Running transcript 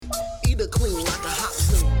eat it clean like a hot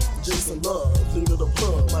spoon. Jason Love, lead of the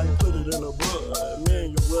plug, might put it in a bud.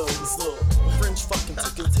 Man, you're well, what's up? French fucking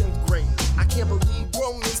took in 10th grade. I can't believe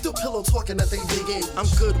grown men still pillow talking at they big age. I'm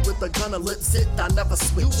good with a gun, a lip zit, I never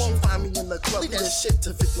switch. You won't find me in the club, leave that shit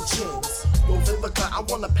to 50 chins. Yo, Vivica, I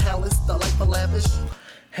want a palace, the life of lavish.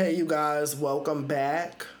 Hey, you guys, welcome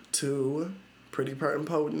back to Pretty Pert and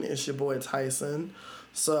Potent. It's your boy Tyson.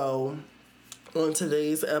 So, on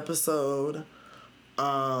today's episode,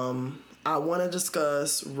 I want to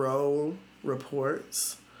discuss Roe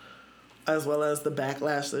reports, as well as the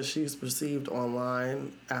backlash that she's received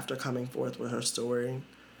online after coming forth with her story.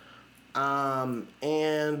 And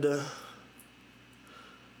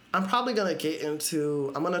I'm probably going to get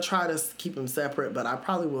into, I'm going to try to keep them separate, but I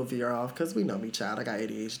probably will veer off because we know me, child. I got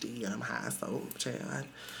ADHD and I'm high, so, child, I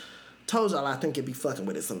told y'all I think it'd be fucking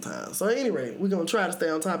with it sometimes. So, anyway, we're going to try to stay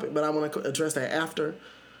on topic, but I want to address that after.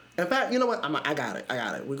 In fact, you know what? I got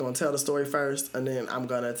it. We're going to tell the story first, and then I'm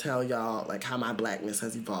going to tell y'all, like, how my blackness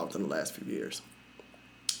has evolved in the last few years.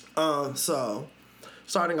 So,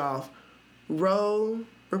 starting off, Roe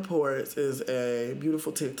Reports is a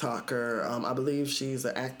beautiful TikToker. I believe she's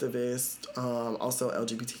an activist, also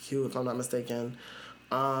LGBTQ, if I'm not mistaken.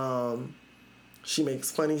 She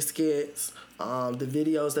makes funny skits. The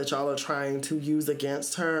videos that y'all are trying to use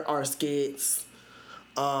against her are skits.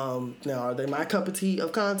 Now, are they my cup of tea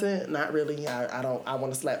of content? Not really. I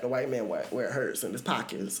want to slap the white man where it hurts, in his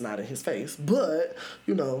pockets, not in his face. But,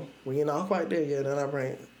 you know, we ain't all quite there yet in our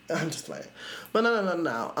brain. I'm just playing. But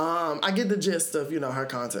no. I get the gist of, you know, her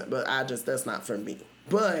content, but that's not for me.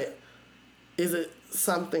 But is it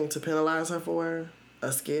something to penalize her for?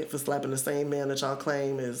 A skit for slapping the same man that y'all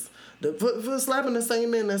claim is... For slapping the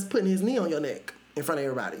same man that's putting his knee on your neck in front of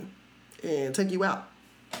everybody and take you out.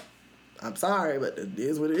 I'm sorry, but it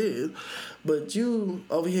is what it is. But you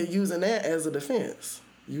over here using that as a defense.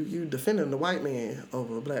 You defending the white man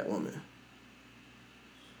over a black woman.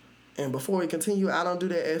 And before we continue, I don't do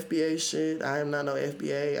that FBA shit. I am not no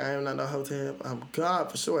FBA. I am not no hotel. I'm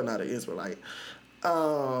God for sure not an Israelite.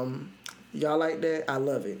 Y'all like that? I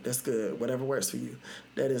love it. That's good. Whatever works for you.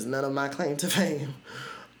 That is none of my claim to fame.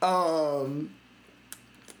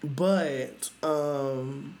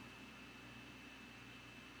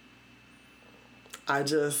 I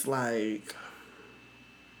just like,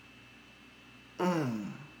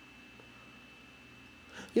 You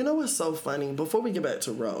know what's so funny? Before we get back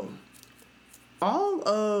to Roe, all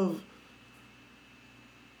of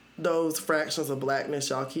those fractions of blackness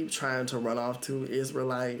y'all keep trying to run off to,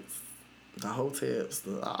 Israelites, the hotels,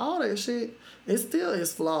 all that shit, it still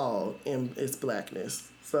is flawed in its blackness.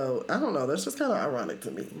 So, I don't know, that's just kind of ironic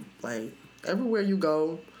to me. Like, everywhere you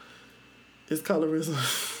go is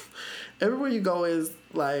colorism. Everywhere you go is,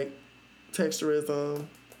 like, texturism,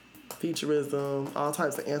 featureism, all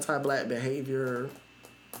types of anti-black behavior.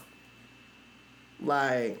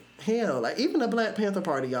 Like, hell, like, even the Black Panther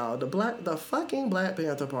Party, y'all. The fucking Black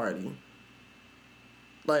Panther Party.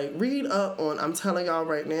 Like, read up on, I'm telling y'all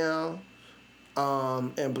right now, I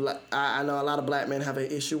know a lot of black men have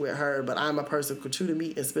an issue with her, but I'm a person who could chew the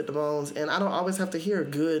meat and spit the bones, and I don't always have to hear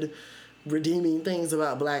good redeeming things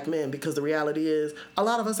about black men, because the reality is a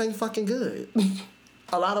lot of us ain't fucking good.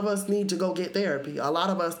 A lot of us need to go get therapy. A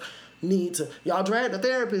lot of us need to... Y'all dragged the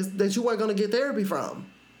therapist that you weren't going to get therapy from.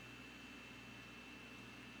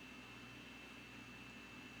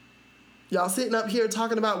 Y'all sitting up here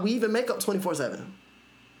talking about weave and makeup 24/7.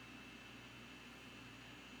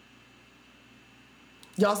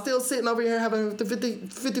 Y'all still sitting over here having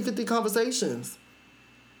 50 conversations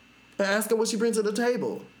and asking what she brings to the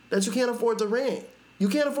table that you can't afford to rent. You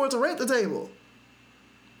can't afford to rent the table.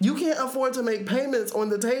 You can't afford to make payments on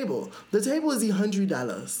the table. The table is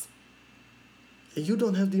 $100. And you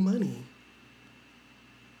don't have the money.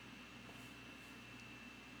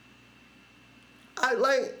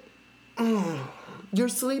 You're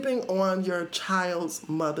sleeping on your child's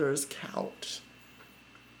mother's couch.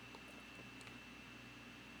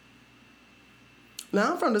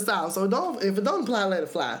 Now, I'm from the South, so if it don't apply, let it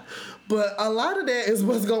fly. But a lot of that is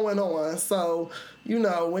what's going on. So, you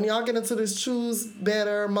know, when y'all get into this choose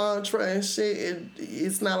better mantra and shit,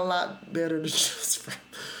 it's not a lot better to choose from.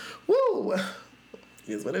 Woo!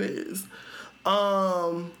 Is what it is.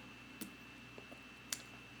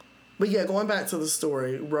 But yeah, going back to the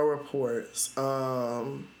story, Roe Reports,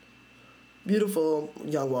 beautiful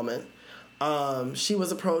young woman. She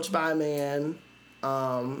was approached by a man.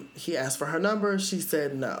 He asked for her number. She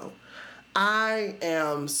said no. I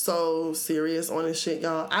am so serious on this shit,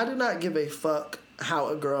 y'all. I do not give a fuck how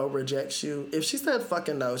a girl rejects you. If she said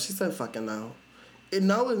fucking no, she said fucking no.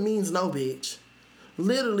 No, it means no, bitch.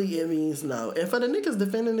 Literally, it means no. And for the niggas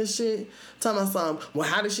defending this shit, talking about something, well,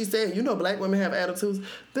 how did she say it? You know black women have attitudes.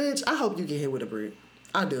 Bitch, I hope you get hit with a brick.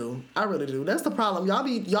 I do. I really do. That's the problem. Y'all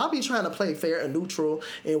be trying to play fair and neutral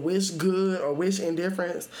and wish good or wish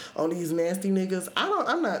indifference on these nasty niggas.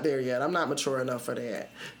 I'm not there yet. I'm not mature enough for that.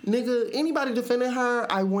 Nigga, anybody defending her,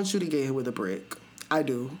 I want you to get hit with a brick. I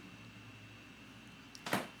do.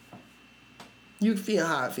 You feel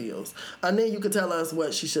how it feels. And then you could tell us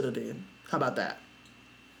what she should have did. How about that?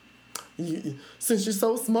 Since you're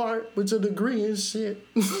so smart with your degree and shit.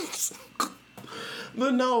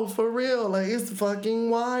 But no, for real, like, it's fucking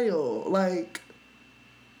wild. Like,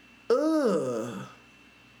 ugh.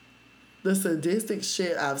 The sadistic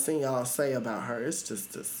shit I've seen y'all say about her, it's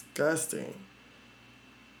just disgusting.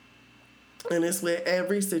 And it's with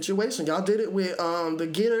every situation. Y'all did it with the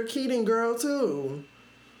Get Her Keating girl, too.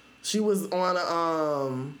 She was on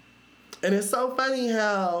and it's so funny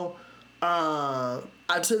how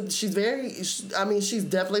she's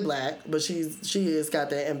definitely black, but she is got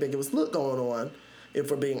that ambiguous look going on,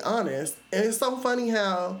 if we're being honest. And it's so funny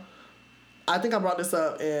how, I think I brought this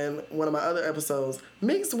up in one of my other episodes,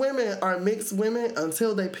 mixed women are mixed women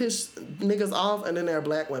until they piss niggas off and then they're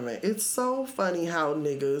black women. It's so funny how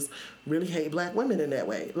niggas really hate black women in that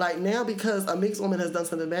way. Like, now because a mixed woman has done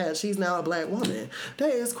something bad, she's now a black woman. That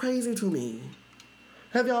is crazy to me.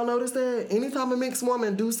 Have y'all noticed that? Anytime a mixed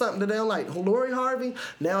woman do something that they don't like, Lori Harvey,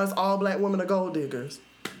 now it's all black women are gold diggers.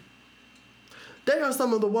 They are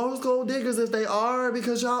some of the worst gold diggers if they are,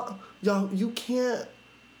 because y'all, you can't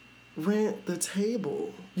rent the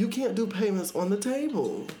table. You can't do payments on the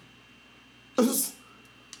table.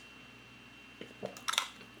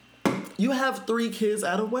 You have 3 kids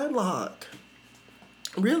out of wedlock.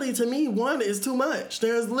 Really, to me, 1 is too much.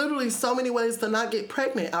 There's literally so many ways to not get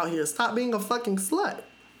pregnant out here. Stop being a fucking slut.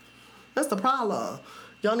 That's the problem.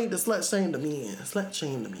 Y'all need to slut shame the men. Slut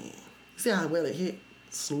shame the men. See how well it hit?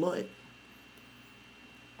 Slut.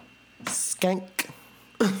 Skank.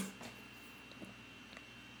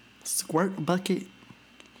 Squirt bucket.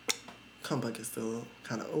 Cum bucket still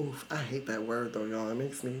kind of oof. I hate that word though, y'all. It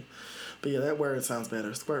makes me. But yeah, that word sounds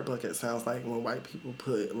better. Squirt bucket sounds like when white people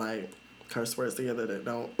put like curse words together that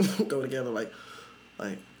don't go together. Like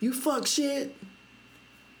you fuck shit.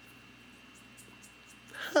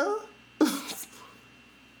 Huh?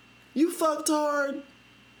 You fucked hard.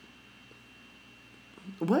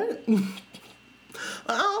 What?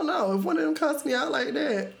 I don't know. If one of them cussed me out like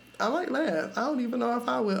that, I might laugh. I don't even know if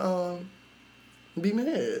I would be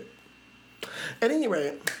mad. At any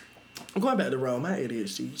rate, going back to Rome, my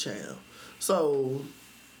ADHD child. So,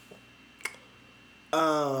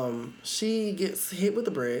 she gets hit with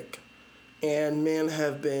a brick, and men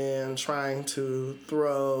have been trying to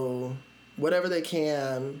throw whatever they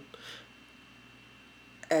can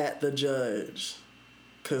at the judge,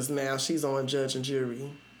 because now she's on judge and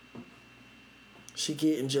jury. She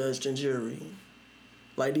getting judged and jury.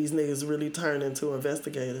 Like, these niggas really turned into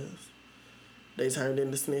investigators. They turned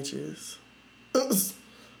into snitches.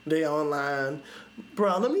 They online.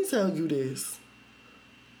 Bro, let me tell you this.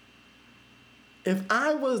 If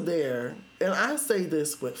I was there, and I say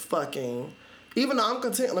this with fucking, even though I'm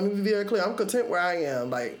content, let me be very clear, I'm content where I am.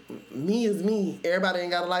 Like, me is me. Everybody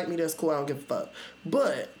ain't gotta like me, that's cool, I don't give a fuck.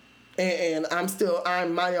 But, and I'm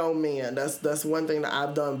my own man. That's one thing that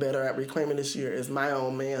I've done better at reclaiming this year is my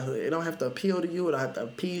own manhood. It don't have to appeal to you, it don't have to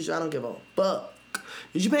appease you, I don't give a fuck.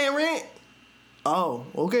 Is you paying rent? Oh,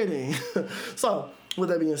 okay then. So, with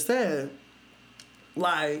that being said,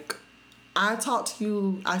 like, I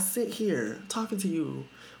sit here talking to you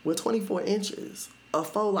with 24 inches of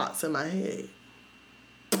faux locks in my head.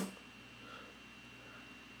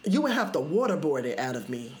 You would have to waterboard it out of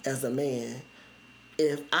me as a man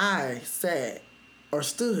if I sat or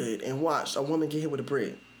stood and watched a woman get hit with a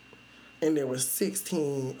brick and there was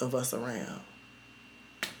 16 of us around.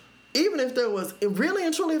 Even if there was, really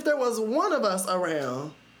and truly, if there was one of us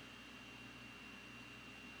around,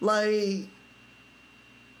 like,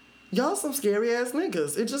 y'all some scary ass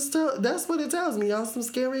niggas. That's what it tells me. Y'all some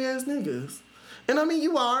scary ass niggas. And I mean,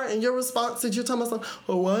 you are, and your response is you're talking about something,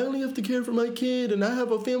 oh, I only have to care for my kid, and I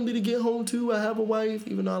have a family to get home to. I have a wife,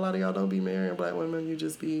 even though a lot of y'all don't be marrying black women. You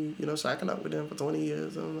just be, shacking up with them for 20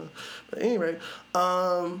 years. I don't know. But anyway,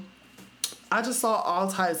 I just saw all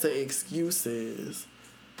types of excuses.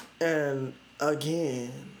 And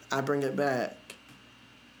again, I bring it back.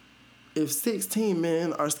 If 16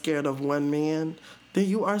 men are scared of one man, then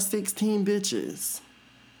you are 16 bitches.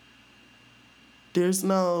 There's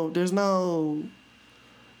no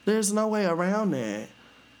way around that.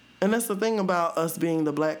 And that's the thing about us being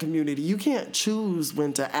the black community. You can't choose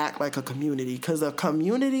when to act like a community. Because a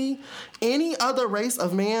community, any other race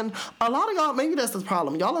of man, a lot of y'all, maybe that's the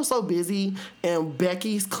problem. Y'all are so busy in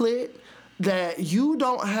Becky's clique that you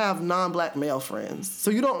don't have non-black male friends.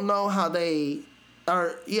 So you don't know how they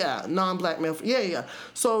are, non-black male,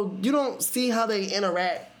 So you don't see how they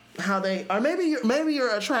interact, or maybe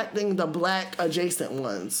you're attracting the black adjacent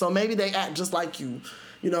ones. So maybe they act just like you.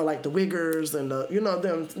 Like the Wiggers and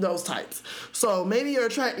those types. So maybe you're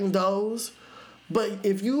attracting those, but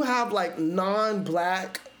if you have like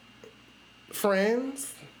non-black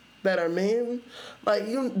friends that are men, like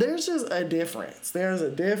there's just a difference. There's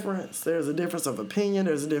a difference. There's a difference of opinion.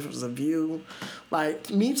 There's a difference of view.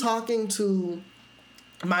 Like me talking to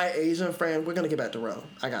my Asian friend, we're gonna get back to Roe.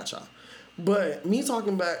 I got y'all. But me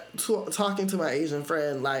talking to my Asian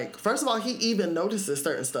friend, like first of all, he even notices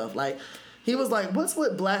certain stuff, like. He was like, what's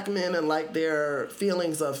with black men and, like, their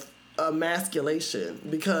feelings of emasculation?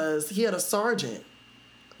 Because he had a sergeant.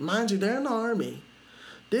 Mind you, they're in the Army.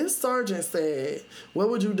 This sergeant said, what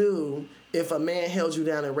would you do if a man held you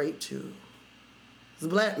down and raped you? It's a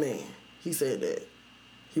black man. He said that.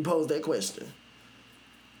 He posed that question.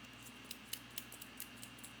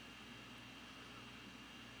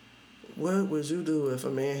 What would you do if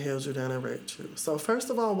a man held you down and raped you? So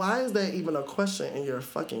first of all, why is that even a question in your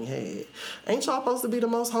fucking head? Ain't y'all supposed to be the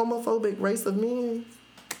most homophobic race of men?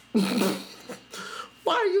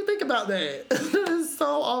 Why do you think about that? It's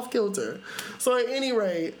so off kilter. So at any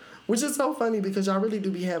rate, which is so funny because y'all really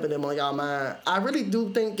do be having them on y'all mind. I really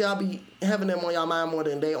do think y'all be having them on y'all mind more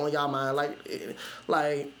than they on y'all mind.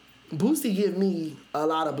 Like Boosie give me a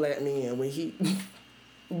lot of black men when he...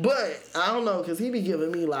 But, I don't know, because he be giving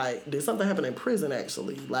me, like, did something happen in prison,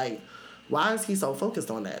 actually? Like, why is he so focused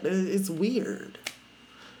on that? It's weird.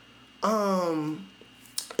 At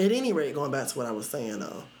any rate, going back to what I was saying,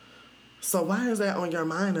 though. So why is that on your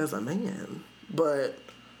mind as a man? But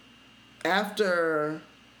after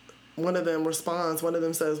one of them responds, one of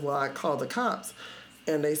them says, well, I called the cops.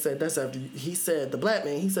 And they said, that's after he said, the black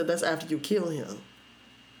man, he said, that's after you kill him.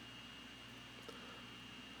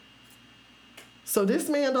 So this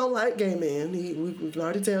man don't like gay men. We can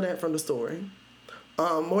already tell that from the story.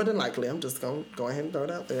 More than likely, I'm just going to go ahead and throw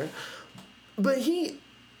it out there. But he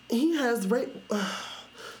has rape.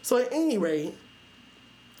 So at any rate,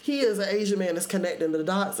 he is an Asian man that's connecting the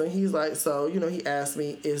dots. And he's like, so, he asked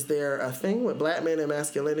me, is there a thing with black men and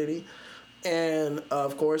masculinity? And,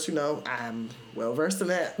 of course, I'm well-versed in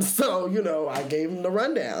that. So, I gave him the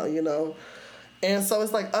rundown, And so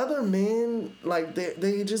it's like other men, like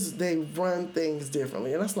they run things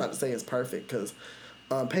differently. And that's not to say it's perfect because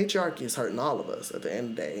patriarchy is hurting all of us at the end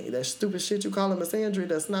of the day. That stupid shit you call it misandry,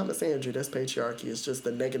 that's not misandry, that's patriarchy. It's just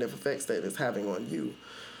the negative effects that it's having on you.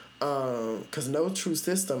 Because a true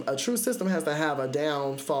system has to have a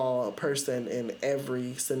downfall person in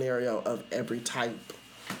every scenario of every type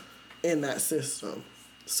in that system.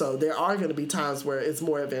 So there are going to be times where it's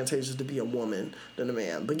more advantageous to be a woman than a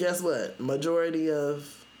man. But guess what? Majority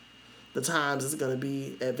of the times it's going to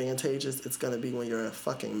be advantageous. It's going to be when you're a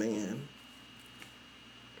fucking man.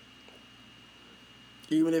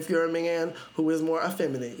 Even if you're a man who is more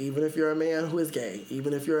effeminate. Even if you're a man who is gay.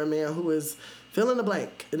 Even if you're a man who is fill in the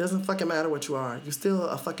blank. It doesn't fucking matter what you are. You still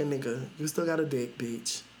a fucking nigga. You still got a dick,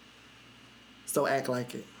 bitch. So act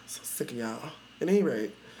like it. So sick of y'all. At any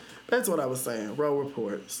rate. That's what I was saying. Roe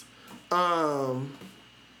reports.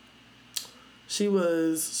 She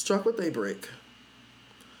was struck with a brick.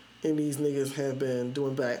 And these niggas have been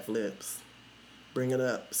doing backflips. Bringing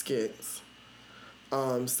up skits.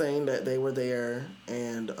 Saying that they were there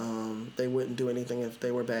and they wouldn't do anything if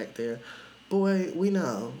they were back there. Boy, we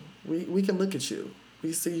know. We can look at you.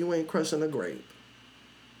 We see you ain't crushing a grape.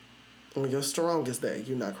 On your strongest day,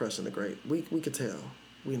 you're not crushing a grape. We could tell.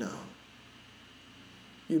 We know.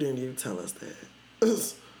 You didn't need to tell us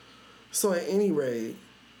that. So at any rate,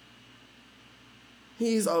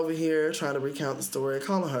 he's over here trying to recount the story,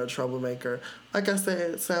 calling her a troublemaker. Like I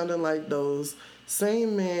said, sounding like those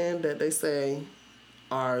same men that they say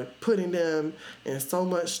are putting them in so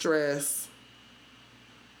much stress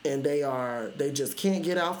and they just can't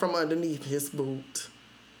get out from underneath his boot.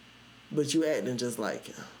 But you acting just like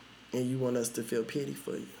him. And you want us to feel pity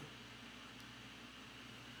for you.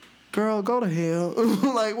 Girl, go to hell.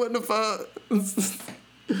 Like, what the fuck?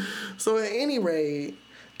 So at any rate,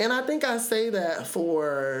 and I think I say that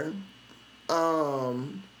for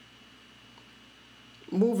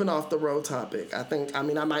moving off the road topic. I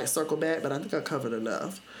might circle back, but I think I covered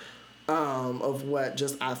enough of what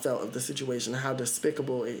just I felt of the situation, how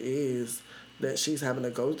despicable it is that she's having to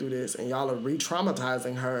go through this, and y'all are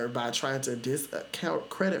re-traumatizing her by trying to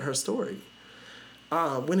discredit her story.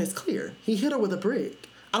 When it's clear. He hit her with a brick.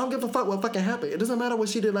 I don't give a fuck what fucking happened. It doesn't matter what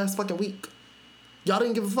she did last fucking week. Y'all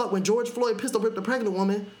didn't give a fuck when George Floyd pistol whipped a pregnant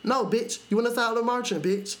woman. No, bitch. You went outside there marching,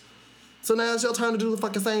 bitch. So now it's your turn to do the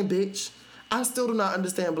fucking same, bitch. I still do not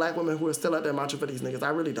understand black women who are still out there marching for these niggas. I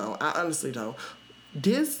really don't. I honestly don't.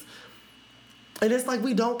 And it's like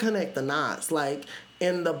we don't connect the knots. Like,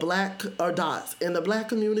 in the black, or dots, in the black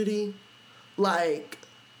community, like,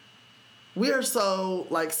 we are so,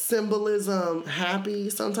 like, symbolism happy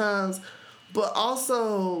sometimes, but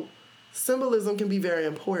also symbolism can be very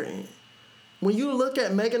important. When you look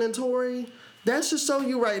at Megan and Tory, that should show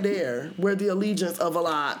you right there where the allegiance of a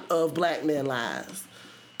lot of black men lies.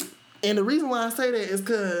 And the reason why I say that is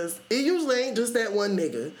because it usually ain't just that one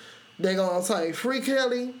nigga. They gonna say, Free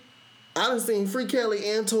Kelly. I done seen Free Kelly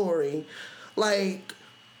and Tory. Like,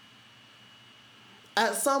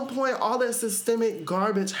 at some point, all that systemic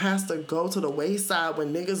garbage has to go to the wayside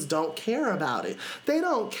when niggas don't care about it. They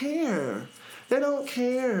don't care. They don't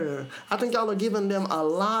care. I think y'all are giving them a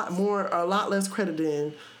lot less credit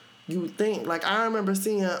than you think. Like, I remember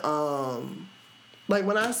seeing, like,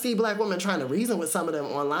 when I see black women trying to reason with some of them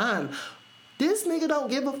online, this nigga don't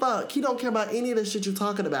give a fuck. He don't care about any of the shit you're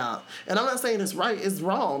talking about. And I'm not saying it's right, it's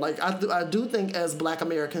wrong. Like, I do think as black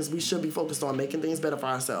Americans, we should be focused on making things better for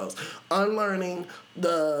ourselves. Unlearning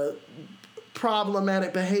the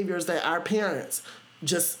problematic behaviors that our parents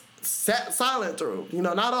just sat silent through. You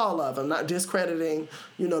know, not all of them. Not discrediting,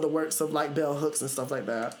 you know, the works of, like, bell hooks and stuff like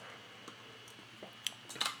that.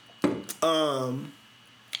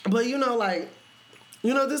 But, you know, like,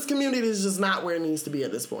 you know, this community is just not where it needs to be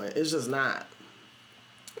at this point. It's just not.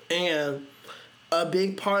 And a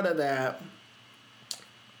big part of that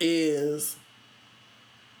is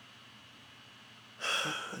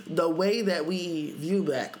the way that we view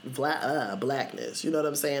blackness. You know what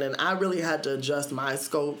I'm saying? And I really had to adjust my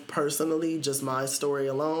scope personally, just my story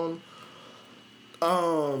alone,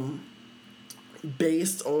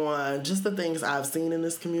 based on just the things I've seen in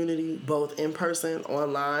this community, both in person,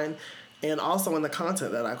 online, and also in the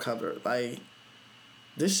content that I've covered. Like,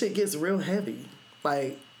 this shit gets real heavy.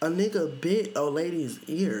 Like, a nigga bit a lady's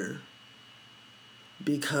ear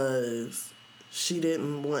because she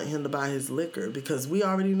didn't want him to buy his liquor, because we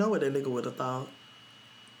already know what that nigga would have thought.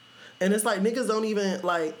 And it's like, niggas don't even,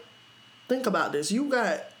 like, think about this. You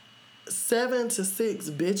got 7 to 6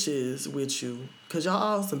 bitches with you, because y'all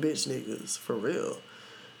all some bitch niggas, for real.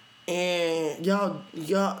 And y'all,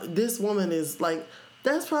 this woman is, like,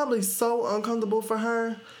 that's probably so uncomfortable for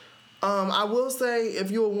her. I will say, if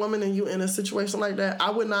you're a woman and you're in a situation like that, I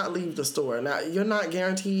would not leave the store. Now, you're not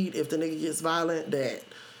guaranteed if the nigga gets violent that,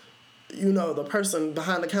 you know, the person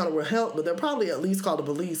behind the counter will help, but they'll probably at least call the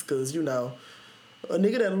police, because, you know, a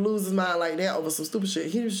nigga that'll lose his mind like that over some stupid shit,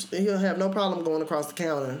 he'll have no problem going across the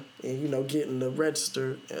counter and, you know, getting the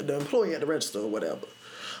employee at the register or whatever.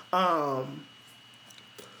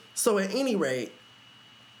 So at any rate,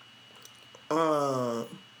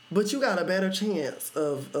 but you got a better chance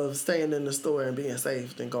of staying in the store and being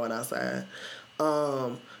safe than going outside.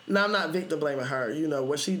 Now, I'm not victim blaming her. You know,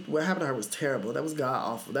 what happened to her was terrible. That was god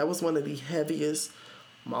awful. That was one of the heaviest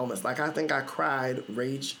moments. Like, I think I cried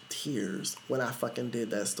rage tears when I fucking did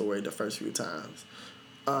that story the first few times.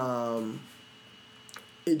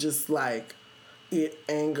 It just, like, it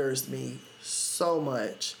angers me so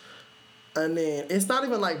much. And then it's not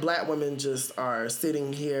even like black women just are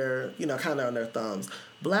sitting here, you know, kind of on their thumbs.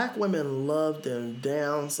 Black women love them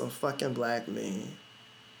down some fucking black men.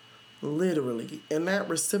 Literally. And that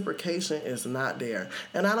reciprocation is not there.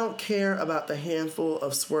 And I don't care about the handful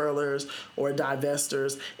of swirlers or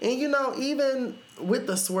divestors. And, you know, even with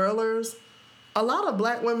the swirlers, a lot of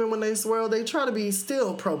black women, when they swirl, they try to be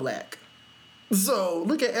still pro-black. So,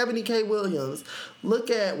 look at Ebony K. Williams. Look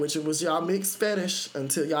at, which it was y'all mixed fetish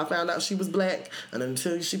until y'all found out she was black, and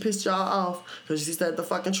until she pissed y'all off because she said the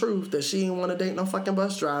fucking truth that she didn't want to date no fucking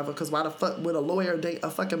bus driver, because why the fuck would a lawyer date a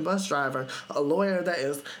fucking bus driver? A lawyer that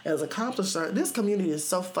is as accomplished. This community is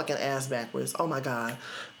so fucking ass backwards. Oh my God.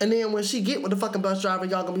 And then when she get with the fucking bus driver,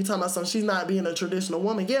 y'all gonna be talking about something, she's not being a traditional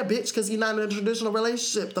woman. Yeah, bitch, because you're not in a traditional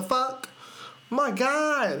relationship. The fuck? My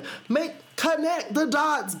God. Connect the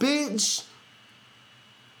dots, bitch.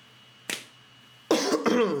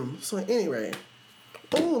 So at any rate,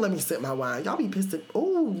 let me sip my wine. Y'all be pissing.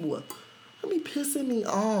 Y'all be pissing me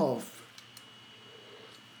off.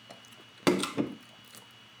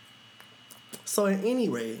 So at any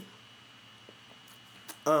rate,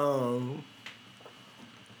 damn,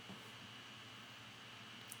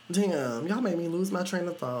 y'all made me lose my train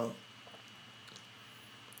of thought.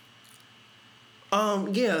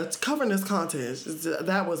 Yeah, covering this content,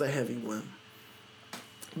 that was a heavy one.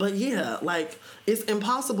 But yeah, like, it's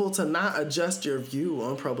impossible to not adjust your view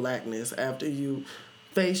on pro-blackness after you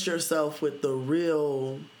face yourself with the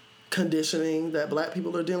real conditioning that black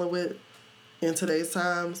people are dealing with in today's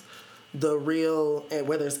times. The real, and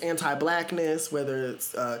whether it's anti-blackness, whether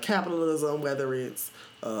it's capitalism, whether it's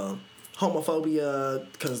homophobia,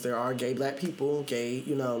 because there are gay black people, gay,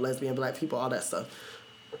 lesbian black people, all that stuff.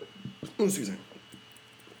 Excuse me.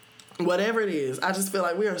 Whatever it is, I just feel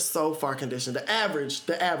like we are so far conditioned. The average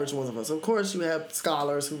ones of us. Of course, you have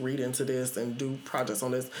scholars who read into this and do projects on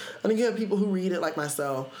this. And then you have people who read it like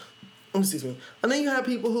myself. Excuse me. And then you have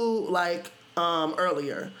people who, like,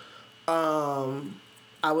 earlier,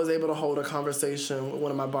 I was able to hold a conversation with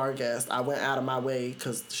one of my bar guests. I went out of my way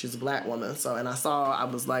because she's a black woman. And I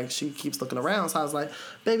was like, she keeps looking around. So I was like,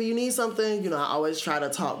 baby, you need something? I always try to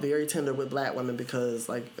talk very tender with black women because,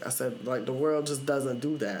 like I said, like, the world just doesn't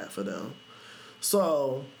do that for them.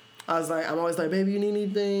 So I was like, I'm always like, baby, you need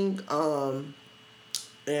anything?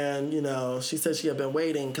 And, she said she had been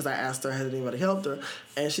waiting because I asked her, had anybody helped her?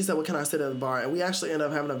 And she said, well, can I sit at the bar? And we actually ended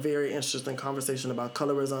up having a very interesting conversation about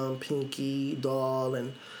colorism, Pinky, doll,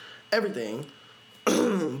 and everything.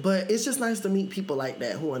 But it's just nice to meet people like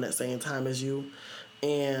that who are in that same time as you.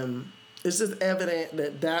 And it's just evident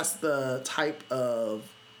that that's the type of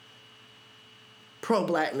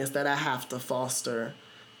pro-blackness that I have to foster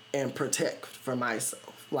and protect for myself.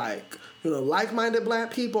 Like, like-minded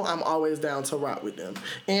black people, I'm always down to rock with them.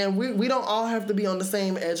 And we don't all have to be on the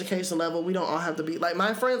same education level. We don't all have to be... Like,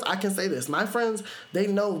 my friends, I can say this. My friends, they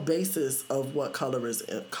know basis of what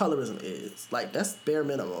colorism is. Like, that's bare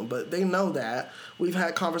minimum. But they know that. We've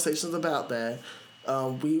had conversations about that.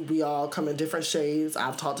 We all come in different shades.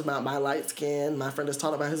 I've talked about my light skin. My friend has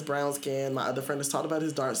talked about his brown skin. My other friend has talked about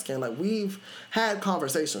his dark skin. Like, we've had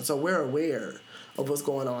conversations. So we're aware of what's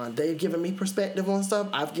going on. They've given me perspective on stuff.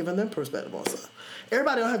 I've given them perspective on stuff.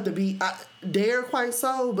 Everybody don't have to be there quite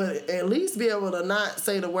so, but at least be able to not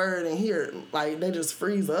say the word and hear it. Like, they just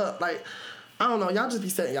freeze up. Like, I don't know. Y'all just be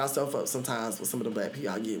setting yourself up sometimes with some of the black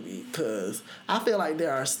people y'all get with. Because I feel like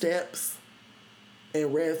there are steps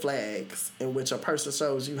and red flags in which a person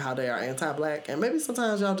shows you how they are anti-black. And maybe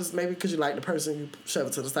sometimes y'all just, maybe because you like the person, you shove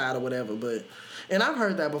it to the side or whatever. But, and I've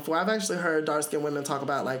heard that before. I've actually heard dark-skinned women talk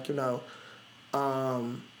about, like,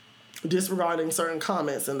 disregarding certain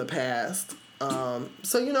comments in the past.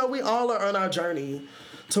 So, we all are on our journey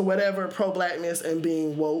to whatever pro-blackness and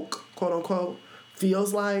being woke, quote-unquote,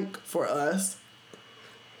 feels like for us.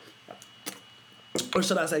 Or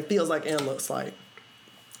should I say feels like and looks like.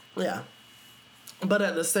 Yeah. But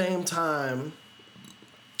at the same time,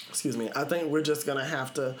 I think we're just going to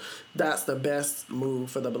have to, that's the best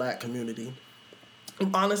move for the black community.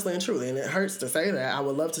 Honestly and truly, and it hurts to say that. I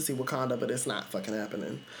would love to see Wakanda, but it's not fucking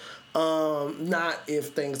happening. Not if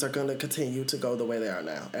things are going to continue to go the way they are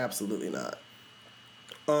now. Absolutely not.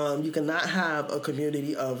 You cannot have a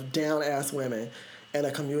community of down-ass women and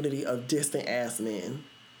a community of distant-ass men.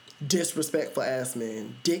 Disrespectful-ass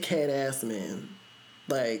men. Dickhead-ass men.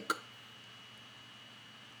 Like,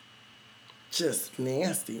 just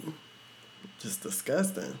nasty. Just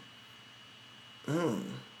disgusting.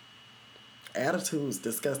 Attitudes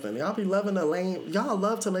disgusting. Y'all be loving the lame. Y'all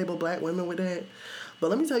love to label black women with that. But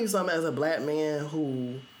let me tell you something, as a black man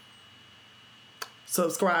who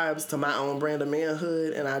subscribes to my own brand of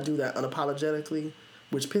manhood, and I do that unapologetically,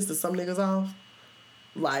 which pisses some niggas off.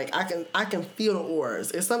 Like, I can feel the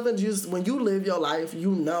auras. It's something just, when you live your life,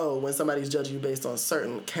 you know when somebody's judging you based on a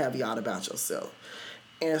certain caveat about yourself.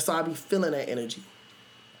 And so I be feeling that energy.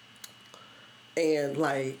 And,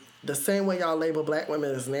 like, the same way y'all label black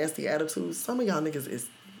women as nasty attitudes, some of y'all niggas is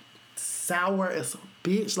sour as a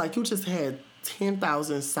bitch. Like, you just had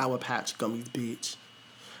 10,000 Sour Patch gummies, bitch,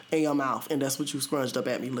 in your mouth, and that's what you scrunched up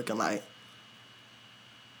at me looking like.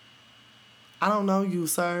 I don't know you,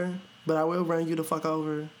 sir, but I will run you the fuck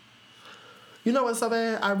over. You know what's so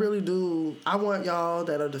bad? I really do. I want y'all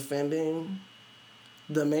that are defending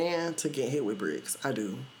the man to get hit with bricks. I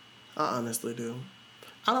do. I honestly do.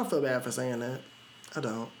 I don't feel bad for saying that. I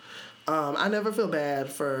don't. I never feel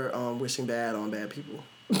bad for wishing bad on bad people.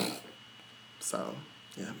 So,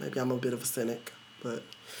 yeah, maybe I'm a bit of a cynic, but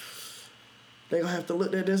they gonna have to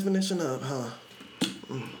look their definition up, huh?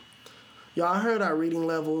 Y'all, I heard our reading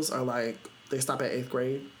levels are like, they stop at 8th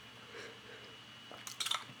grade.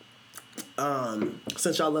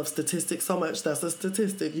 Since y'all love statistics so much, that's a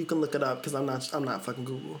statistic. You can look it up because I'm not fucking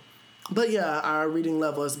Google. But yeah, our reading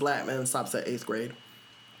level as black men stops at 8th grade.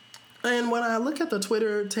 And when I look at the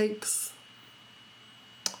Twitter takes,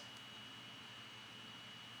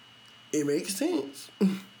 it makes sense.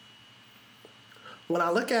 when I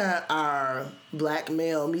look at our black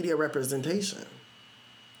male media representation,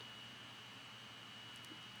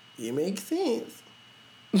 it makes sense.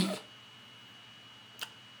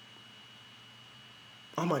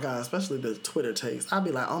 Oh my God, especially the Twitter takes. I'd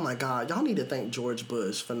be like, oh my God, y'all need to thank George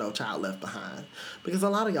Bush for No Child Left Behind. Because a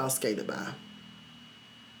lot of y'all skated by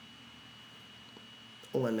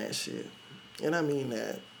on that shit. And I mean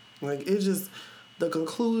that. Like, it's just the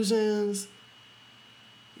conclusions,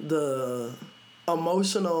 the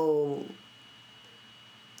emotional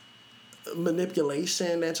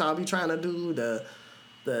manipulation that y'all be trying to do, the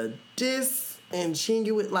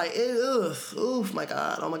disingenuous, like, oof, my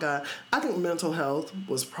God, oh my God. I think mental health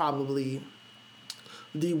was probably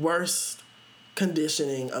the worst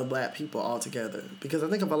conditioning of black people altogether. Because I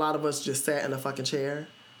think if a lot of us just sat in a fucking chair,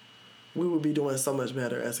 we would be doing so much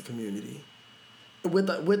better as a community. With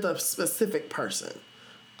a specific person.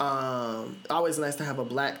 Always nice to have a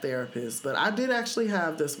black therapist, but I did actually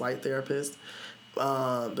have this white therapist.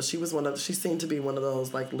 But she seemed to be one of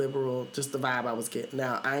those like liberal, just the vibe I was getting.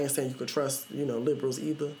 Now, I ain't saying you could trust, liberals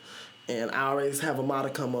either. And I always have a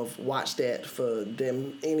modicum of watch that for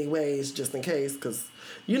them anyways, just in case, because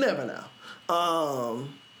you never know.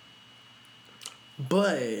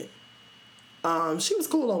 But she was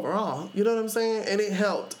cool overall. You know what I'm saying? And it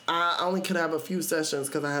helped. I only could have a few sessions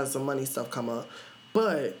because I had some money stuff come up.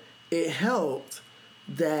 But it helped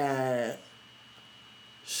that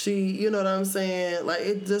she, you know what I'm saying?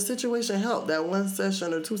 Like, the situation helped. That one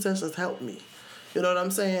session or two sessions helped me. You know what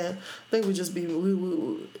I'm saying? I think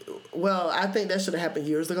well, I think that should have happened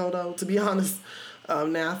years ago, though, to be honest.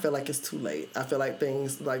 Now I feel like it's too late. I feel like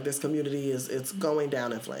things like this community it's going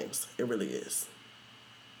down in flames. It really is.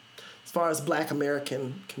 As far as black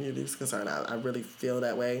American community is concerned, I really feel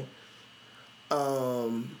that way.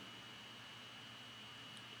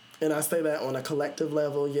 And I say that on a collective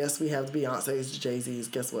level. Yes, we have Beyonce's, Jay-Z's.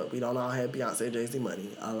 Guess what? We don't all have Beyonce, Jay-Z money.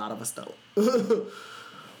 A lot of us don't.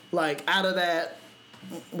 Like, out of that,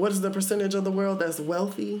 what is the percentage of the world that's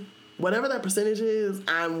wealthy? Whatever that percentage is,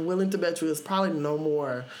 I'm willing to bet you it's probably no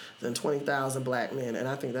more than 20,000 black men. And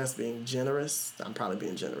I think that's being generous. I'm probably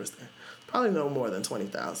being generous there. Probably no more than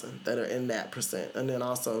 20,000 that are in that percent. And then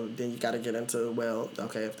also, then you got to get into, well,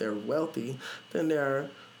 okay, if they're wealthy, then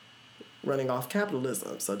they're running off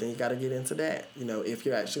capitalism. So then you got to get into that, if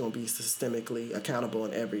you're actually going to be systemically accountable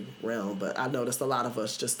in every realm. But I noticed a lot of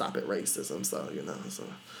us just stop at racism. So,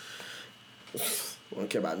 we don't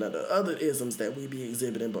care about none of the other isms that we be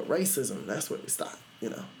exhibiting, but racism, that's where we stop,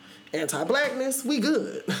 Anti-blackness, we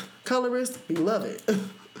good. Colorist, we love it.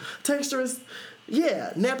 Texturist,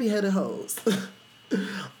 yeah, nappy-headed hoes.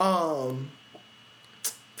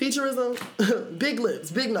 Featureism, big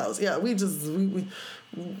lips, big nose. Yeah, we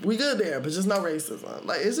good there, but just no racism.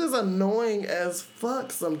 Like, it's just annoying as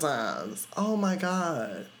fuck sometimes. Oh my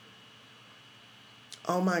God.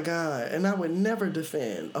 And I would never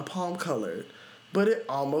defend a palm colored, but it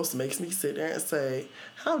almost makes me sit there and say,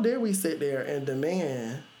 how dare we sit there and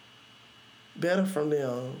demand better from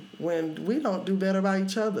them when we don't do better by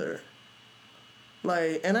each other?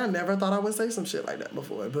 Like, and I never thought I would say some shit like that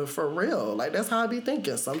before, but for real, like, that's how I be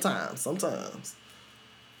thinking sometimes.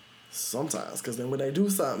 Because then when they do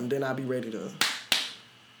something, then I be ready to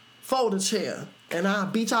fold a chair. And I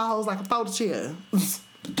beat y'all hoes like a folded chair.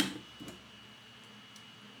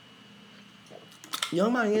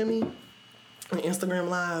 Young Miami on Instagram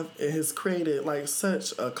Live, it has created, like,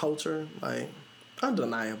 such a culture, like,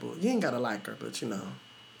 undeniable. You ain't gotta like her, but,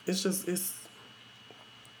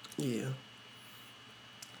 yeah.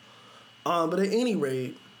 But at any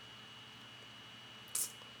rate,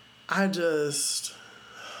 I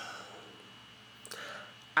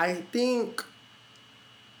think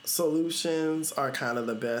solutions are kind of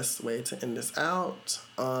the best way to end this out.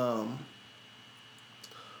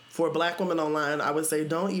 For black women online, I would say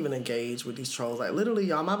don't even engage with these trolls. Like, literally,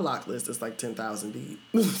 y'all, my block list is like 10,000 deep.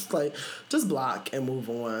 Like, just block and move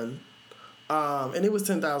on. And it was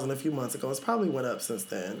 10,000 a few months ago. It's probably went up since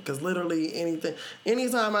then. Because literally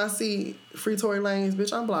anytime I see Free Tory Lanez,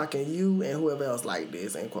 bitch, I'm blocking you and whoever else liked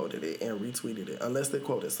this and quoted it and retweeted it. Unless they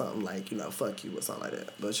quoted something like, fuck you or something like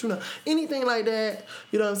that. But, anything like that,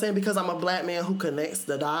 you know what I'm saying? Because I'm a black man who connects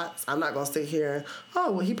the dots, I'm not going to sit here and,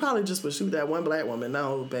 oh, well, he probably just would shoot that one black woman.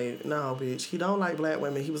 No, babe. No, bitch. He don't like black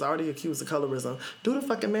women. He was already accused of colorism. Do the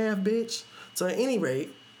fucking math, bitch. So at any rate,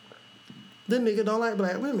 the nigga don't like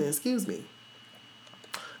black women. Excuse me.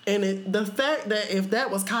 And the fact that if that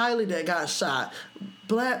was Kylie that got shot,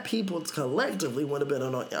 black people collectively would have been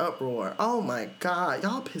in an uproar. Oh my God,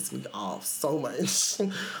 y'all piss me off so much.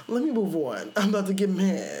 Let me move on. I'm about to get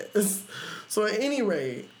mad. So at any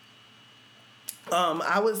rate,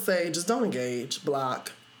 I would say just don't engage,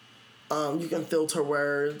 block. You can filter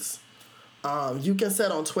words. You can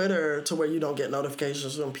set on Twitter to where you don't get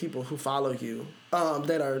notifications from people who follow you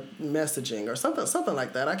that are messaging or something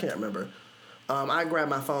like that. I can't remember. I grabbed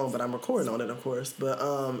my phone, but I'm recording on it, of course. But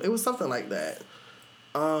it was something like that.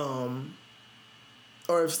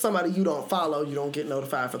 Or if somebody you don't follow, you don't get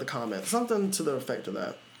notified for the comment. Something to the effect of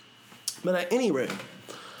that. But at any rate,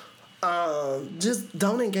 just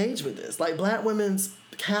don't engage with this. Like, black women's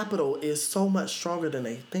capital is so much stronger than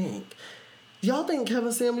they think. Y'all think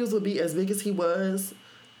Kevin Samuels would be as big as he was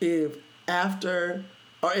if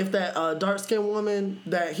if that dark-skinned woman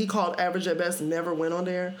that he called average at best never went on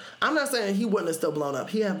there? I'm not saying he wouldn't have still blown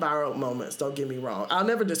up. He had viral moments, don't get me wrong. I'll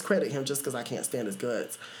never discredit him just because I can't stand his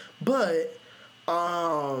guts. But,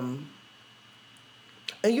 and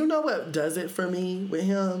you know what does it for me with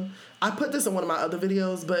him? I put this in one of my other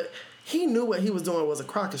videos, but he knew what he was doing was a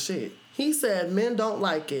crock of shit. He said men don't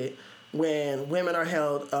like it when women are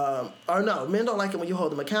held, men don't like it when you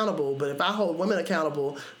hold them accountable, but if I hold women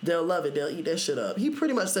accountable, they'll love it. They'll eat that shit up. He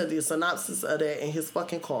pretty much said the synopsis of that in his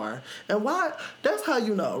fucking car. And why? That's how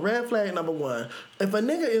you know. Red flag number one. If a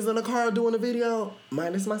nigga is in a car doing a video,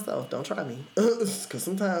 minus myself, don't try me. Because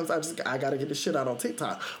sometimes I gotta get this shit out on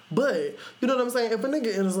TikTok. But, you know what I'm saying? If a nigga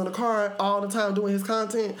is in a car all the time doing his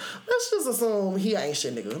content, let's just assume he ain't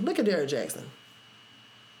shit nigga. Look at Derrick Jackson.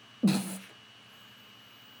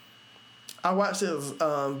 I watched his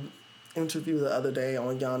interview the other day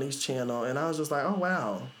on Yanni's channel, and I was just like, oh,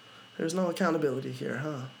 wow. There's no accountability here,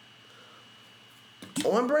 huh?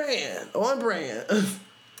 On brand.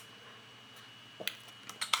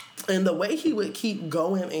 And the way he would keep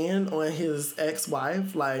going in on his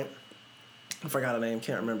ex-wife, like, I forgot her name,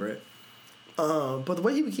 can't remember it. But the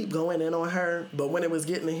way he would keep going in on her, but when it was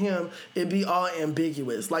getting to him, it'd be all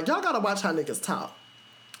ambiguous. Like, y'all gotta watch how niggas talk.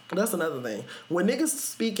 That's another thing. When niggas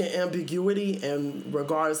speak in ambiguity in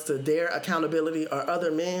regards to their accountability or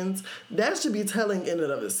other men's, that should be telling in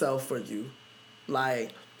and of itself for you.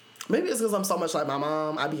 Like, maybe it's because I'm so much like my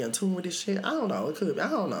mom, I be in tune with this shit. I don't know. It could be. I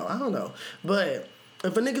don't know. But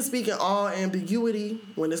if a nigga speaking all ambiguity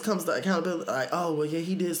when it comes to accountability, like, oh, well, yeah,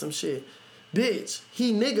 he did some shit. Bitch,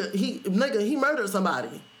 he murdered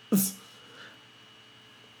somebody.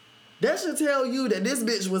 That should tell you that this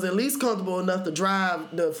bitch was at least comfortable enough to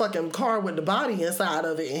drive the fucking car with the body inside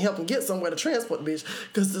of it and help him get somewhere to transport the bitch.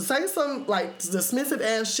 Because to say some, like, dismissive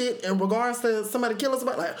ass shit in regards to somebody killing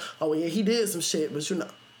somebody, like, oh, yeah, he did some shit, but you know.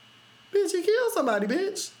 Bitch, he killed somebody,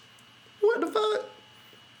 bitch. What the fuck?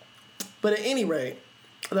 But at any rate,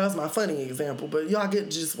 that was my funny example, but y'all get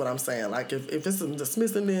just what I'm saying. Like, if it's some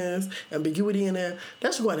dismissiveness, ambiguity in there,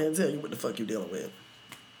 that should go ahead and tell you what the fuck you dealing with.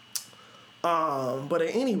 But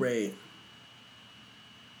at any rate,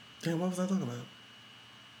 damn, what was I talking about?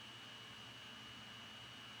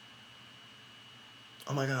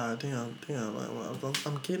 Oh my God, damn,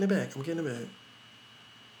 I'm getting it back.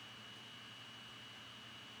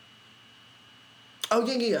 Oh,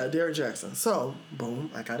 yeah, Derrick Jackson. So, boom,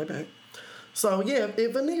 I got it back. So, yeah,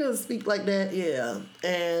 if a nigga speak like that, yeah,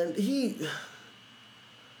 and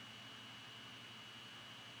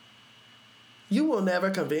you will never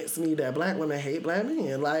convince me that black women hate black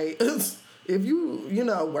men. Like, if you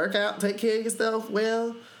work out, take care of yourself,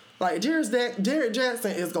 well, like, Derrick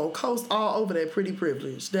Jackson is going to coast all over that pretty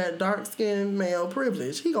privilege, that dark-skinned male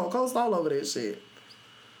privilege. He going to coast all over that shit.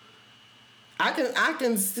 I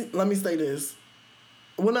can see, let me say this.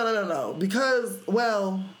 Well, no. Because,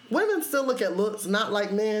 well, women still look at looks not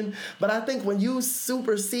like men, but I think when you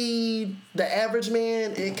supersede the average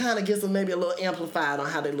man, it kind of gets them maybe a little amplified on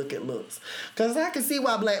how they look at looks. Because I can see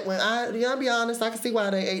why black women, I'll be honest, I can see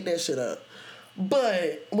why they ate that shit up.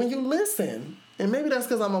 But when you listen, and maybe that's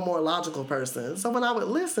because I'm a more logical person, so when I would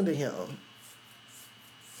listen to him,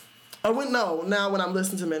 now when I'm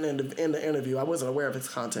listening to him in the interview, I wasn't aware of his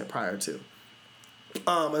content prior to.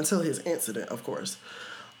 Until his incident, of course.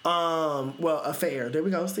 Affair. There we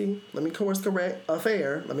go. See, let me course correct.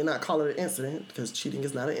 Affair. Let me not call it an incident because cheating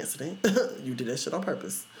is not an incident. You did that shit on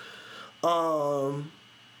purpose. And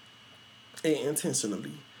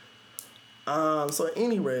intentionally. So at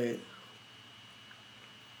any rate,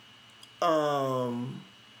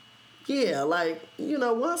 yeah, like,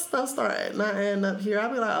 once stuff start not adding up here, I'll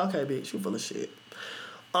be like, okay, bitch, you full of shit.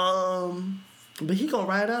 But he gonna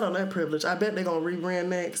ride out on that privilege. I bet they gonna rebrand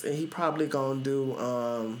next, and he probably gonna do,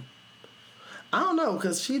 I don't know,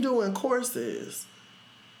 because she doing courses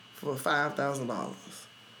for $5,000.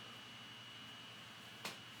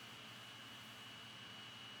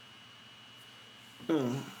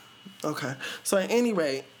 Okay. So at any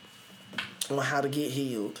rate, on how to get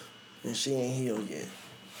healed, and she ain't healed yet.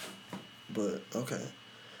 But okay.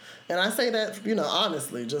 And I say that,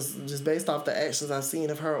 honestly, just based off the actions I've seen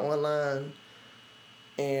of her online,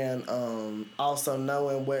 and also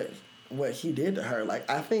knowing what he did to her. Like,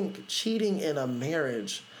 I think cheating in a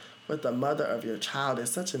marriage with the mother of your child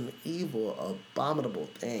is such an evil, abominable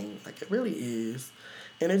thing. Like, it really is.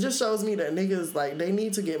 And it just shows me that niggas, like, they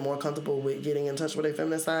need to get more comfortable with getting in touch with their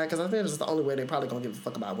feminine side, because I think it's the only way they probably gonna give a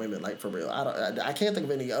fuck about women, like, for real. I can't think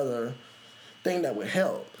of any other thing that would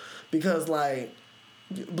help. Because, like,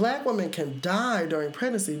 black women can die during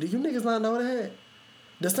pregnancy. Do you niggas not know that?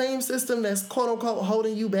 The same system that's quote unquote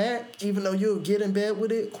holding you back, even though you'll get in bed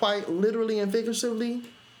with it quite literally and figuratively,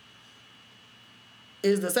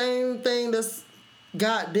 is the same thing that's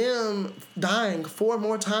got them dying four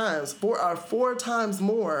times more, four times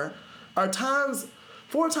more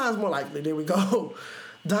likely, there we go,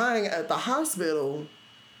 dying at the hospital.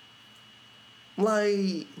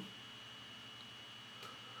 Like,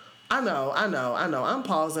 I know. I'm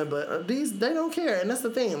pausing, but they don't care, and that's the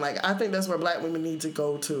thing. Like, I think that's where black women need to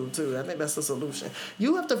go to too. I think that's the solution.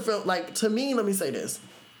 You have to feel like, to me. Let me say this.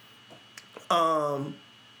 Let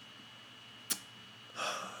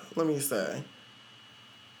me say.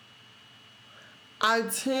 I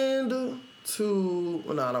tend to.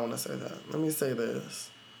 Well, no, I don't want to say that. Let me say this.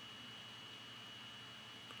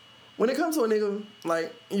 When it comes to a nigga,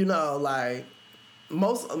 like, like,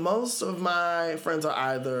 most of my friends are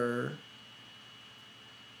either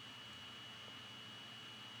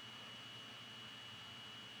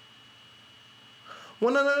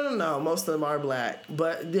no. Most of them are black,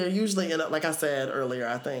 but they're usually like I said earlier,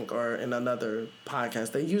 I think, or in another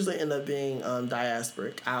podcast, they usually end up being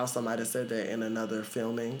diasporic. I also might have said that in another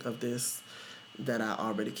filming of this that I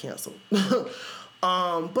already canceled.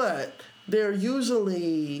 But they're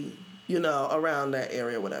usually, around that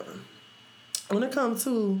area, whatever. When it comes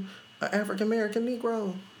to an African American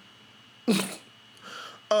Negro,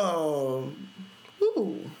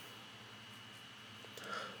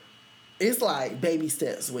 it's like baby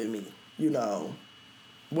steps with me,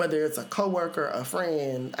 Whether it's a coworker, a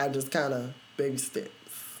friend, I just kind of baby steps.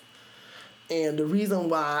 And the reason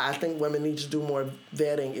why I think women need to do more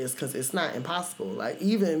vetting is because it's not impossible. Like,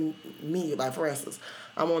 even me, like, for instance,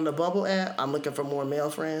 I'm on the Bumble app. I'm looking for more male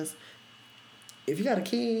friends. If you got a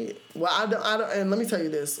kid, well, I don't, and let me tell you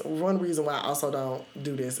this. One reason why I also don't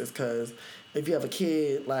do this is because if you have a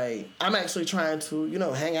kid, like, I'm actually trying to,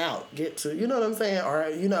 hang out, get to, you know what I'm saying? Or,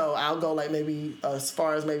 I'll go, like, maybe as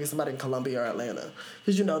far as maybe somebody in Columbia or Atlanta.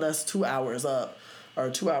 Because, that's 2 hours up, or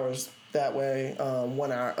 2 hours that way,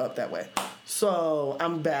 1 hour up that way. So,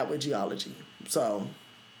 I'm bad with geology. So,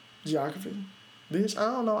 geography. Bitch,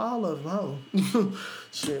 I don't know all of them, ho.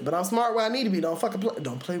 Shit, but I'm smart where I need to be. Don't fucking play.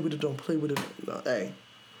 Don't play with it. No, hey.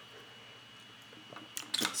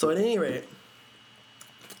 So at any rate,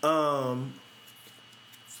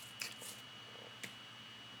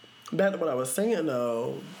 back to what I was saying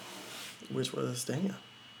though, which was, damn,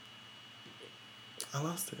 I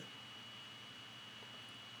lost it.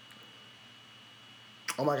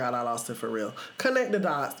 Oh my God, I lost it for real. Connect the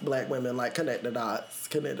dots, black women. Like, connect the dots.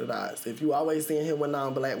 Connect the dots. If you always seeing him with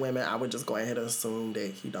non-black women, I would just go ahead and assume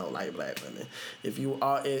that he don't like black women. If you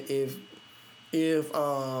are,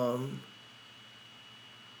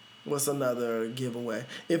 what's another giveaway?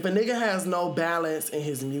 If a nigga has no balance in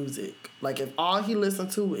his music, like if all he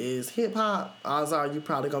listens to is hip hop, odds are you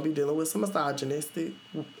probably gonna be dealing with some misogynistic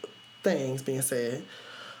things being said,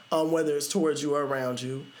 whether it's towards you or around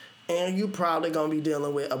you. And you probably gonna be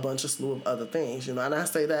dealing with a bunch of slew of other things, And I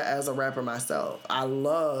say that as a rapper myself. I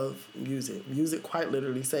love music. Music quite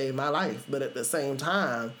literally saved my life. But at the same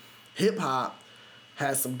time, hip hop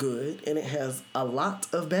has some good and it has a lot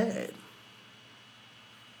of bad.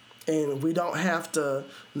 And we don't have to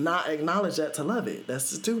not acknowledge that to love it. That's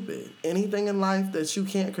stupid. Anything in life that you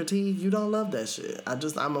can't critique, you don't love that shit.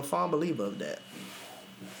 I'm a firm believer of that.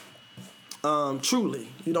 Truly.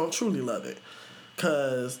 You don't truly love it.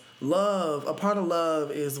 Because love, a part of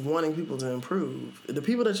love is wanting people to improve. The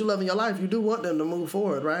people that you love in your life, you do want them to move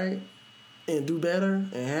forward, right? And do better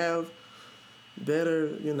and have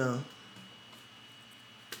better,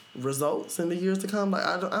 results in the years to come. Like,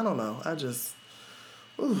 I don't know.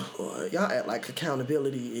 Lord, y'all act like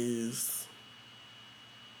accountability is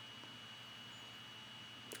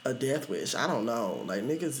a death wish. I don't know. Like,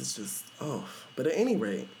 niggas is just, But at any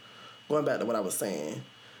rate, going back to what I was saying,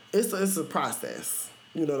 it's a process.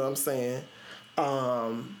 You know what I'm saying?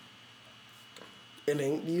 And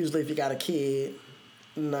then usually if you got a kid,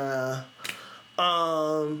 nah.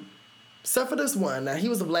 Except for this one. Now, he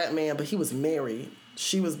was a black man, but he was married.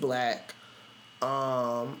 She was black.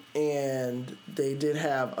 And they did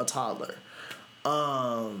have a toddler.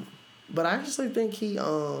 But I actually think he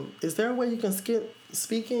is there a way you can skip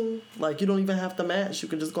speaking? Like you don't even have to match. You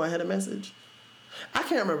can just go ahead and message. I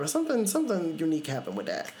can't remember. Something unique happened with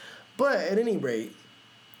that. But at any rate,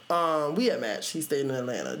 we had matched. He stayed in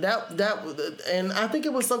Atlanta. And I think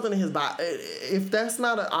it was something in his bio. If that's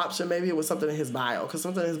not an option, maybe it was something in his bio. Because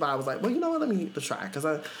something in his bio was like, well, you know what? Let me try. Because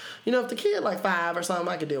if the kid like 5 or something,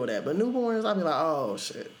 I could deal with that. But newborns, I'd be like, oh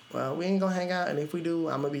shit. Well, we ain't gonna hang out. And if we do,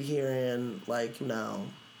 I'm gonna be hearing like,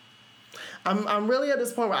 I'm really at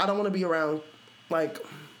this point where I don't want to be around, like,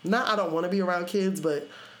 not I don't want to be around kids, but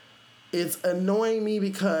it's annoying me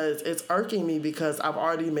because it's irking me because I've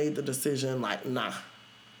already made the decision, like, nah.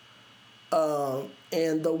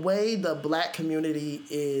 And the way the black community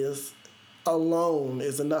is alone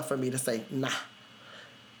is enough for me to say, nah.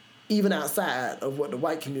 Even outside of what the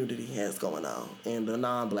white community has going on and the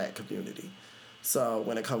non-black community. So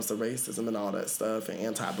when it comes to racism and all that stuff and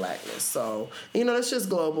anti-blackness. So, that's just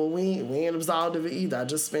global. We ain't absolved of it either. I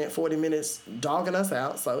just spent 40 minutes dogging us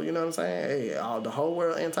out. So, you know what I'm saying? Hey, the whole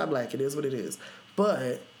world anti-black. It is what it is.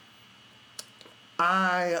 But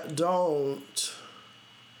I don't...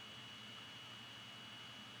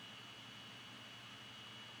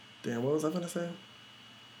 Damn, what was I going to say?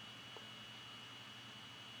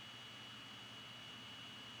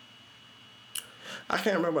 I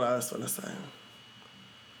can't remember what I was going to say.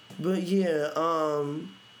 But yeah,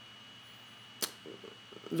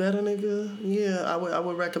 that a nigga, yeah, I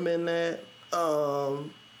would recommend that. I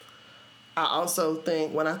also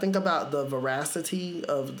think, when I think about the veracity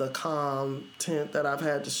of the content that I've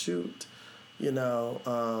had to shoot,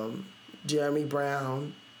 Jeremy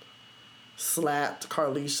Brown slapped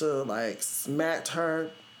Carlisha, like smacked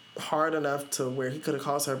her hard enough to where he could have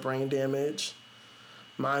caused her brain damage.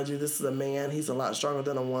 Mind you, this is a man. He's a lot stronger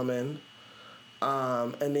than a woman.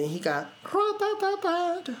 And then he got...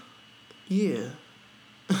 Yeah.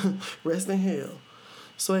 Rest in hell.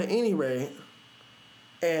 So at any rate,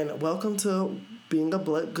 and welcome to being a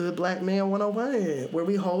good black man 101, where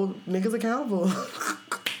we hold niggas accountable.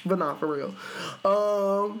 But not for real.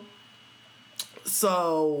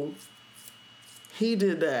 So he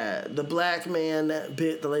did that. The black man that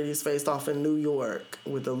bit the lady's face off in New York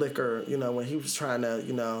with the liquor, when he was trying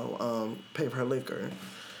to, pay for her liquor.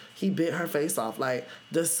 He bit her face off. Like,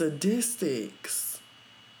 the sadistics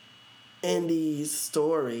in these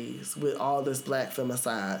stories with all this black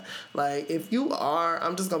femicide. Like, if you are,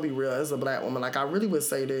 I'm just going to be real, as a black woman, like, I really would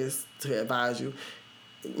say this to advise you.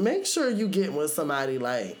 Make sure you get with somebody,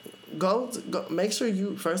 like, make sure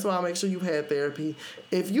first of all, make sure you've had therapy.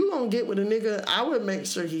 If you don't get with a nigga, I would make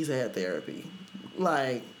sure he's had therapy.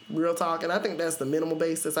 Like, real talk. And I think that's the minimal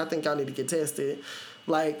basis. I think y'all need to get tested.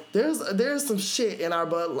 Like, there's some shit in our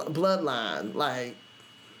bloodline. Like,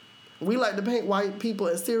 we like to paint white people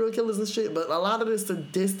as serial killers and shit, but a lot of this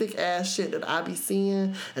sadistic ass shit that I be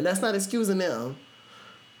seeing, and that's not excusing them,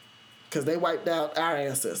 because they wiped out our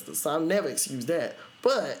ancestors, so I'll never excuse that.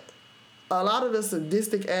 But a lot of the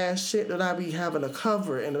sadistic ass shit that I be having to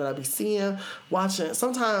cover and that I be seeing, watching,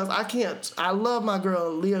 sometimes I love my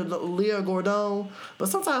girl Leah Gordon, but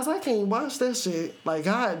sometimes I can't watch that shit. Like,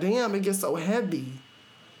 god damn, it gets so heavy.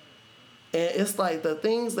 And it's like the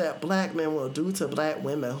things that black men will do to black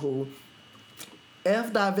women who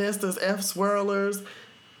F divestors, F swirlers.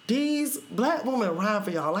 These black women ride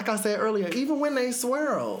for y'all. Like I said earlier, even when they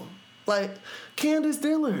swirl. Like Candace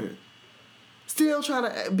Dillard, still trying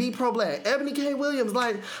to be pro-black. Ebony K. Williams,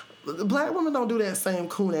 like, black women don't do that same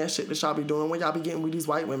coon ass shit that y'all be doing when y'all be getting with these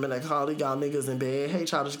white women that call y'all niggas in bed. Hey,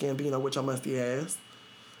 Childish Gambino with your musty ass.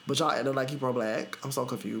 But y'all acting like you pro-black. I'm so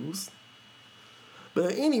confused.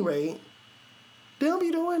 But at any rate, they don't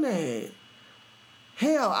be doing that.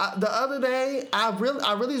 Hell, the other day, I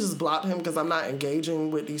really just blocked him because I'm not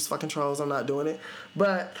engaging with these fucking trolls. I'm not doing it.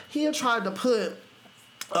 But he had tried to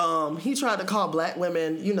he tried to call black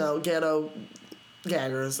women, ghetto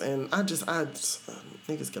gaggers. And I just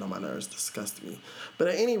niggas get on my nerves, disgust me. But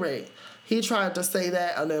at any rate, he tried to say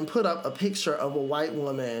that and then put up a picture of a white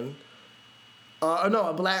woman,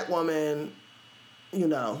 a black woman,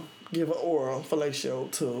 give an oral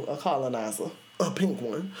fellatio to a colonizer. A pink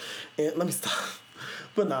one. And let me stop.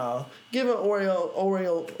 But no, give an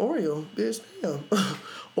Oreo, bitch, damn.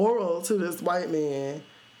 Oral to this white man,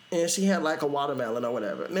 and she had like a watermelon or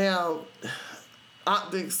whatever. Now,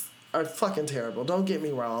 optics are fucking terrible, don't get me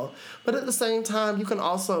wrong. But at the same time, you can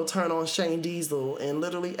also turn on Shane Diesel, and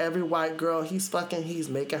literally every white girl he's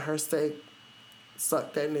making her say,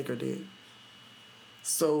 suck that nigger dick.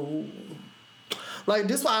 So... like,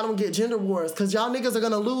 this why I don't get gender wars, because y'all niggas are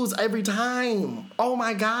going to lose every time. Oh,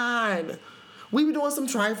 my God. We be doing some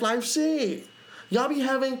trife life shit. Y'all be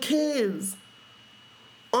having kids.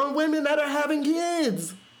 on women that are having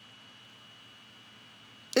kids.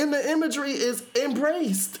 And the imagery is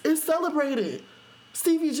embraced. It's celebrated.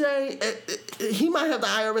 Stevie J, he might have the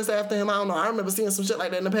IRS after him. I don't know. I remember seeing some shit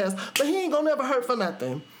like that in the past. But he ain't gonna never hurt for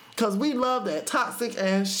nothing. Because we love that toxic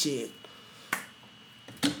ass shit.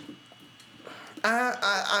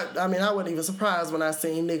 I mean, I wasn't even surprised when I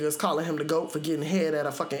seen niggas calling him the GOAT for getting head at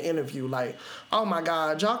a fucking interview. Like, oh my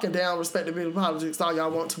God, y'all can down respectability politics all y'all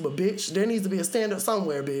want to, but bitch, there needs to be a standard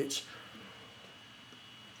somewhere, bitch.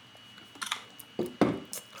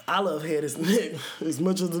 I love head as neck as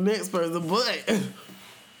much as the next person, but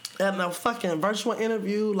at a fucking virtual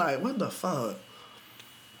interview, like, what the fuck?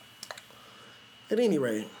 At any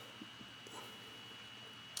rate,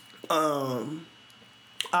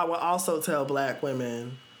 I would also tell black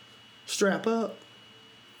women, strap up.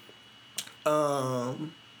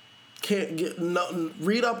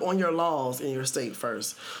 Read up on your laws in your state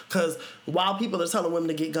first. Because while people are telling women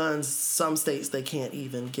to get guns, some states they can't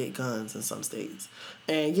even get guns in some states.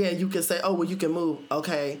 And yeah, you can say, oh, well, you can move.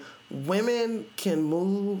 Okay, women can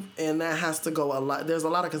move, and that has to go a lot. There's a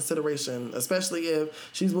lot of consideration, especially if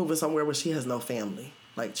she's moving somewhere where she has no family.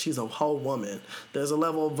 Like, she's a whole woman. There's a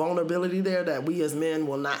level of vulnerability there that we as men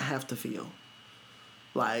will not have to feel.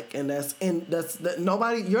 Like, and that's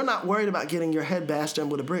nobody, you're not worried about getting your head bashed in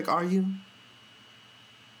with a brick, are you?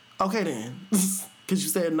 Okay then. Because you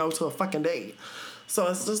said no to a fucking date. So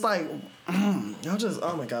it's just like, y'all just,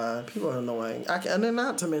 oh my God, people are annoying. And then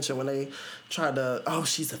not to mention when they try to, oh,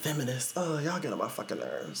 she's a feminist. Oh, y'all get on my fucking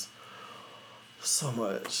nerves. So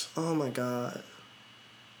much. Oh my God.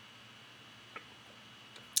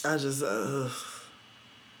 I just,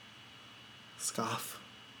 scoff.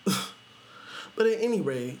 But at any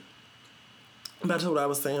rate, back to what I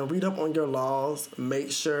was saying, read up on your laws. Make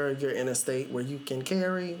sure you're in a state where you can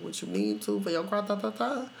carry what you need to for your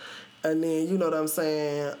grata-ta-ta. And then, you know what I'm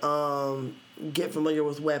saying, get familiar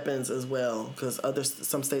with weapons as well. Because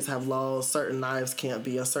some states have laws. Certain knives can't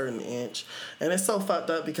be a certain inch. And it's so fucked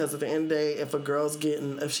up because at the end of the day,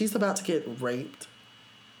 if she's about to get raped,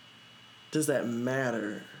 does that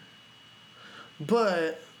matter?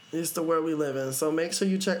 But it's the world we live in, so make sure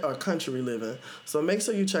you check, or country we live in. So make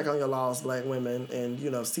sure you check on your laws, black women, and, you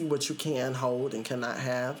know, see what you can hold and cannot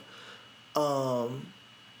have.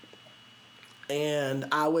 And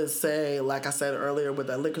I would say, like I said earlier with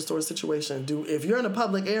that liquor store situation, if you're in a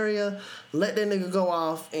public area, let that nigga go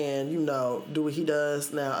off and, you know, do what he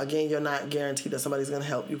does. Now, again, you're not guaranteed that somebody's going to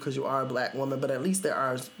help you because you are a black woman, but at least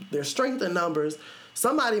there's strength in numbers.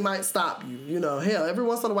 Somebody might stop you. You know, hell, every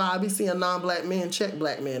once in a while I be seeing non-black men check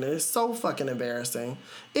black men, and it's so fucking embarrassing.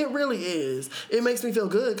 It really is. It makes me feel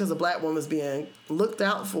good because a black woman's being looked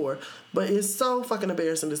out for, but it's so fucking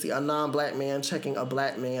embarrassing to see a non-black man checking a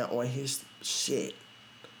black man on his shit.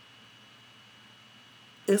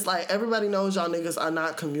 It's like everybody knows y'all niggas are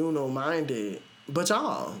not communal-minded, but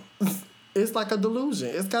y'all, it's like a delusion.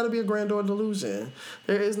 It's got to be a grandeur delusion.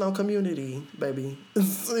 There is no community, baby.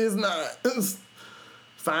 It's not.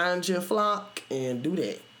 Find your flock and do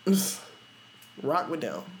that. Rock with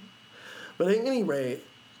them. But at any rate,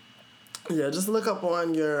 yeah, just look up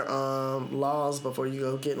on your laws before you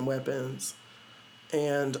go getting weapons.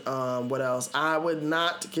 And what else? I would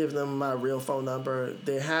not give them my real phone number.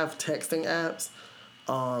 They have texting apps.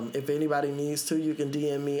 If anybody needs to, you can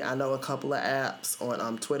DM me. I know a couple of apps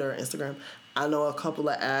on Twitter, Instagram. I know a couple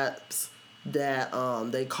of apps that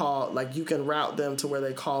they call, like you can route them to where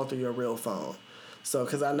they call through your real phone. So,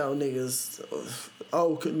 because I know niggas,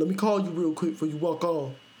 let me call you real quick before you walk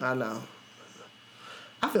off. I know.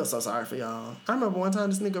 I feel so sorry for y'all. I remember one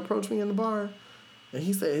time this nigga approached me in the bar, and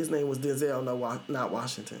he said his name was Denzel, not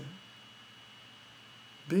Washington.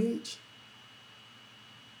 Bitch.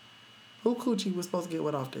 Who coochie was supposed to get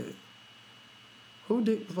wet off that? Who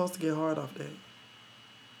dick was supposed to get hard off that?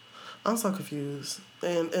 I'm so confused.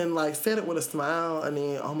 And like, said it with a smile, and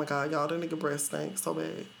then, oh my God, y'all, that nigga breath stank so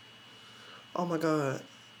bad. Oh my God.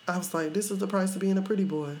 I was like, this is the price of being a pretty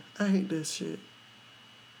boy. I hate this shit.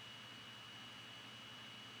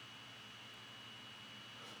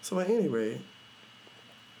 So at any rate,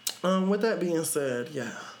 with that being said,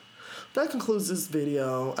 yeah. That concludes this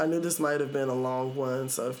video. I knew this might have been a long one,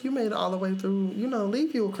 so if you made it all the way through, you know,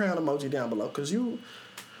 leave you a crown emoji down below, because you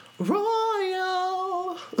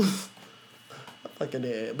royal. I'm fucking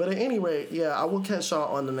dead. But at any rate, yeah, I will catch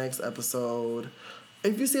y'all on the next episode.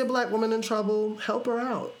 If you see a black woman in trouble, help her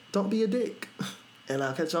out. Don't be a dick. And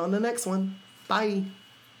I'll catch y'all on the next one. Bye.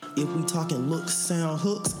 If we talking looks, sound,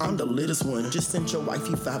 hooks, I'm the littest one. Just sent your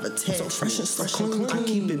wifey 5 a text. So fresh and so clean. I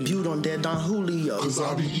keep it viewed on that Don Julio. 'Cause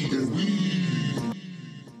I be eating weed.